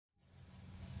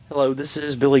Hello, this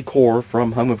is Billy Core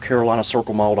from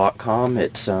homeofcarolinacirclemall.com.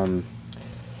 It's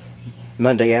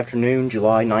Monday afternoon,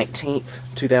 July 19th,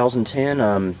 2010,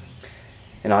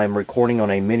 and I'm recording on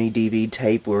a mini DV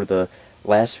tape where the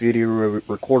last video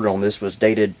recorded on this was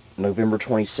dated November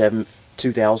 27th,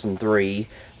 2003,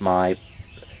 my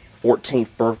 14th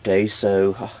birthday,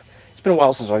 so it's been a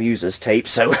while since I've used this tape,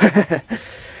 so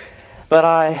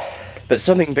but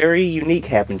something very unique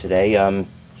happened today.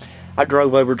 I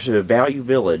drove over to Value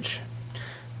Village,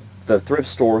 the thrift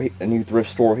store, a new thrift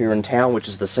store here in town, which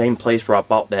is the same place where I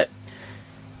bought that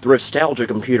Thriftstalgia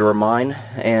computer of mine,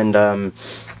 and I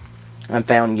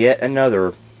found yet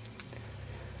another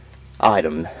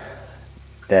item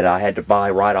that I had to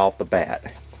buy right off the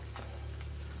bat.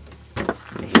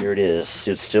 And here it is.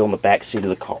 It's still in the back seat of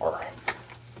the car.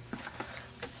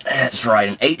 That's right,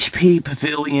 an HP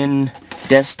Pavilion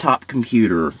desktop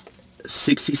computer,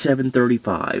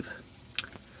 6735.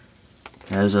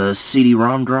 Has a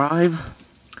CD-ROM drive,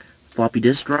 floppy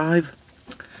disk drive,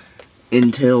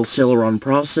 Intel Celeron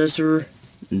processor,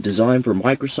 designed for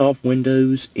Microsoft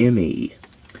Windows ME.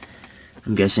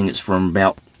 I'm guessing it's from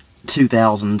about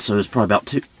 2000, so it's probably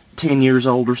about 10 years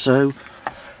old or so.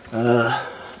 Here's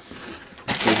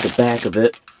the back of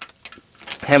it.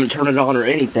 Haven't turned it on or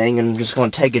anything, and I'm just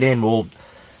going to take it in. We'll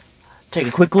take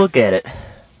a quick look at it.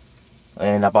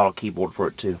 And I bought a keyboard for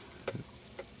it too.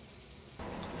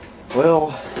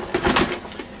 Well,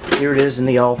 here it is in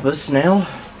the office now.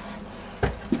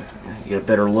 Get a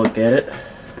better look at it.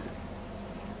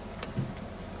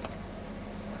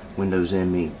 Windows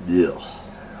ME. Ugh.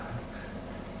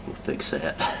 We'll fix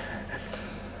that.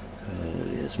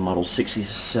 It's model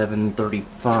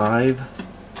 6735. I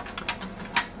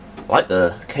like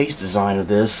the case design of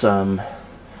this.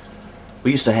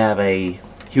 We used to have a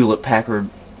Hewlett-Packard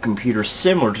computer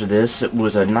similar to this. It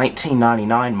was a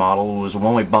 1999 model. It was the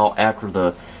one we bought after the,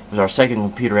 it was our second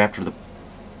computer after the,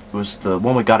 it was the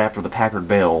one we got after the Packard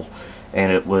Bell,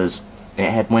 and it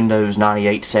had Windows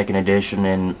 98 second edition,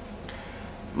 and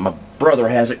my brother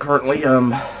has it currently,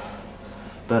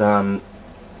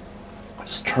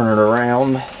 just turn it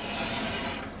around.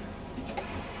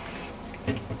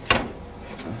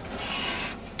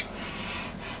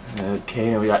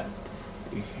 Okay, now we got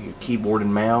your keyboard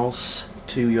and mouse,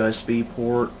 2 USB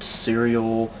ports,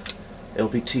 serial,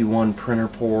 LPT1 printer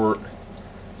port,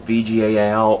 VGA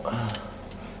out,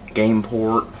 game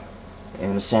port,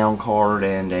 and a sound card,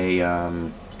 and a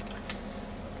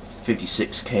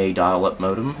 56K dial-up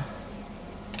modem.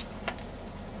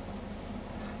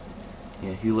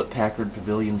 Yeah, Hewlett-Packard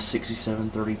Pavilion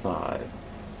 6735.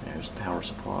 There's the power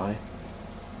supply.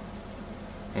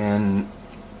 And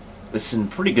it's in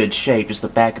pretty good shape. Just the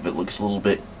back of it looks a little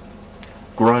bit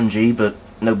grungy, but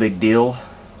no big deal.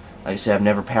 Like I said, I've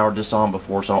never powered this on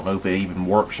before, so I don't know if it even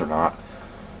works or not.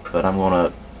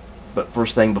 But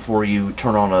first thing before you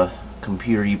turn on a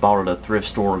computer you bought at a thrift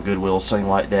store or Goodwill, something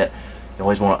like that, you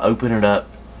always want to open it up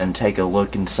and take a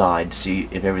look inside, see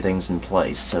if everything's in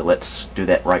place. So let's do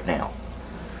that right now.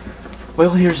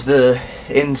 Well, here's the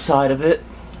inside of it.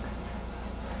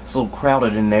 It's a little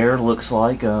crowded in there, looks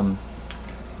like. And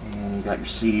you got your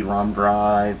CD-ROM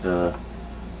drive, the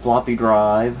floppy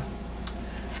drive,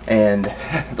 and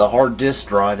the hard disk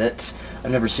drive.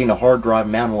 I've never seen a hard drive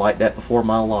mounted like that before in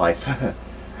my life. And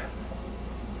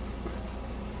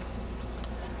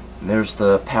there's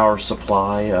the power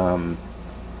supply,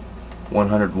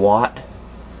 100 watt.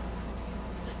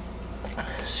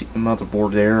 See the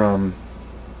motherboard there. I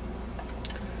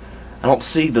don't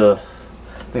see I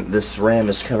think this RAM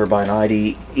is covered by an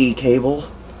IDE cable.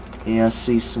 Yeah, I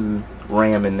see some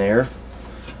RAM in there.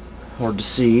 Hard to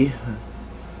see.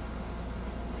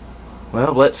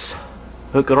 Well, let's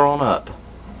hook it on up.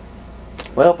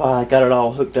 Well, I got it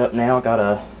all hooked up now. Got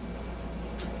a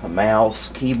mouse,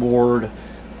 keyboard,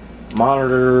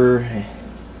 monitor,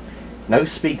 no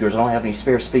speakers. I don't have any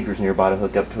spare speakers nearby to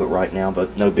hook up to it right now,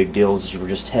 but no big deal. We're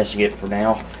just testing it for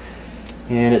now.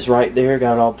 And it's right there,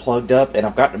 got it all plugged up, and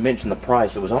I've got to mention the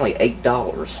price. It was only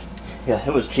 $8. Yeah,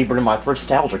 it was cheaper than my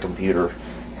Thriftstalgia computer.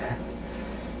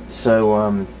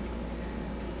 So,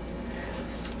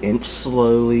 inch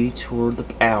slowly toward the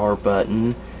power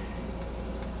button.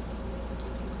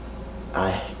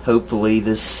 Hopefully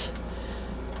this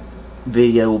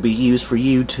video will be used for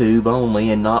YouTube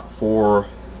only and not to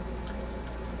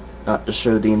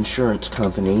show the insurance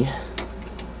company.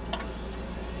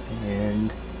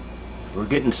 And we're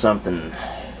getting something.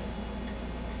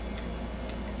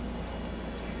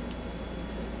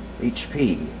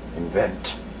 HP,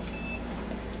 invent.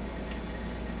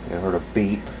 I heard a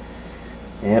beep.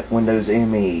 Yep, Windows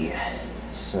ME.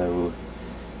 So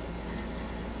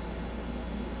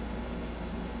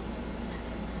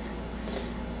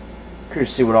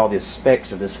Curious to see what all the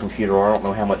specs of this computer are. I don't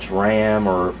know how much RAM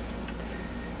or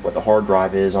what the hard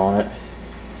drive is on it.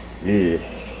 Yeah.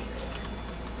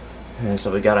 And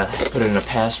so we gotta put in a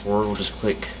password. We'll just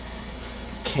click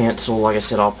cancel. Like I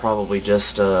said, I'll probably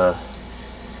just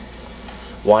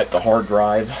wipe the hard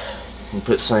drive and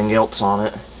put something else on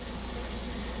it.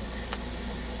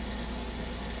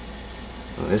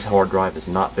 This hard drive has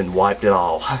not been wiped at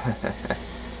all.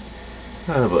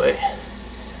 Oh boy.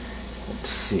 Let's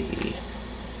see.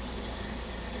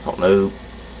 I don't know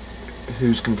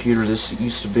whose computer this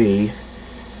used to be.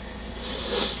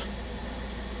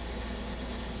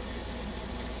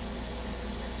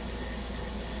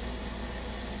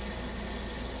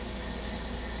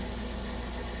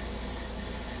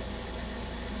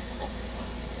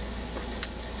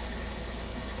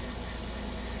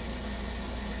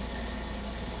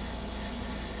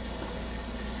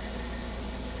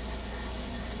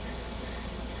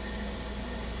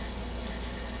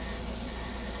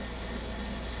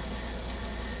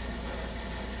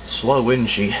 Slow, isn't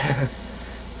she?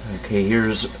 Okay,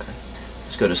 let's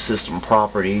go to System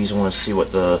Properties. I want to see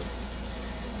what the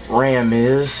RAM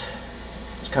is.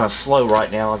 It's kind of slow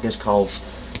right now, I guess, because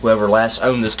whoever last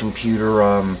owned this computer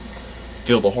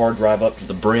filled the hard drive up to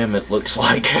the brim, it looks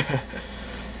like.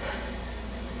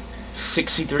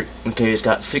 63. Okay, it's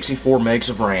got 64 megs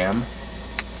of RAM.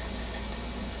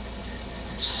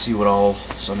 Let's see what all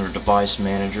is under Device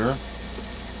Manager.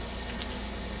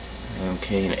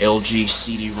 Okay, an LG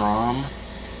CD-ROM.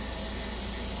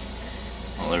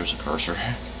 Oh, there's a cursor.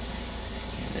 And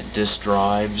the disk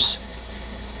drives.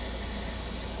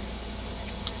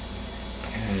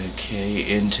 Okay,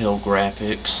 Intel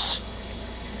graphics.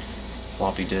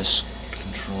 Floppy disk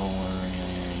controller.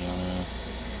 Yada, yada.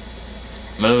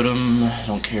 Modem.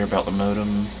 Don't care about the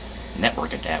modem.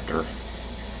 Network adapter.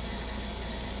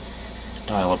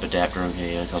 Dial-up adapter.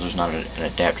 Okay, because there's not an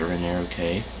adapter in there.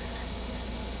 Okay.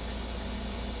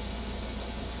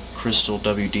 Crystal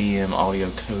WDM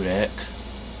audio codec.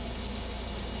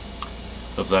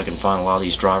 Hopefully I can find a lot of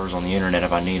these drivers on the internet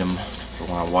if I need them for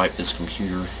when I wipe this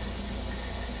computer.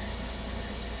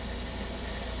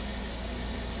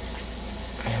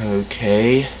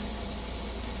 Okay.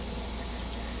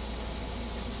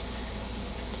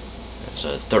 It's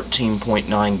a 13.9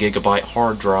 gigabyte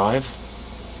hard drive.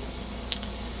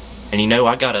 And you know,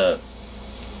 I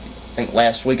think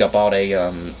last week I bought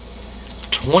a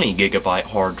 20 gigabyte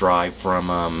hard drive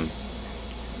from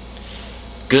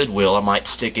Goodwill. I might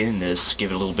stick in this,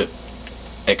 give it a little bit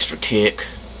extra kick.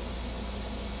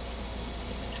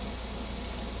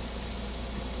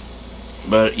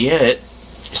 But yeah, it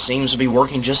seems to be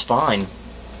working just fine.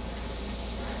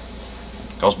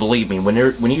 Because believe me,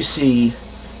 when you see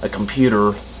a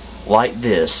computer like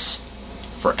this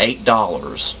for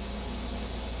 $8,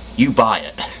 you buy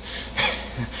it.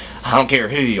 I don't care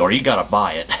who you are, you gotta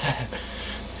buy it.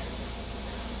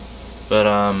 But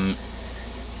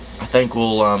I think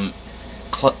we'll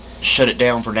shut it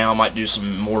down for now. I might do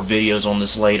some more videos on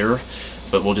this later,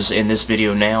 but we'll just end this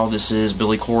video now. This is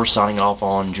Billy Core signing off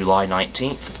on July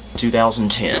 19th,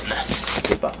 2010.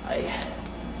 Goodbye.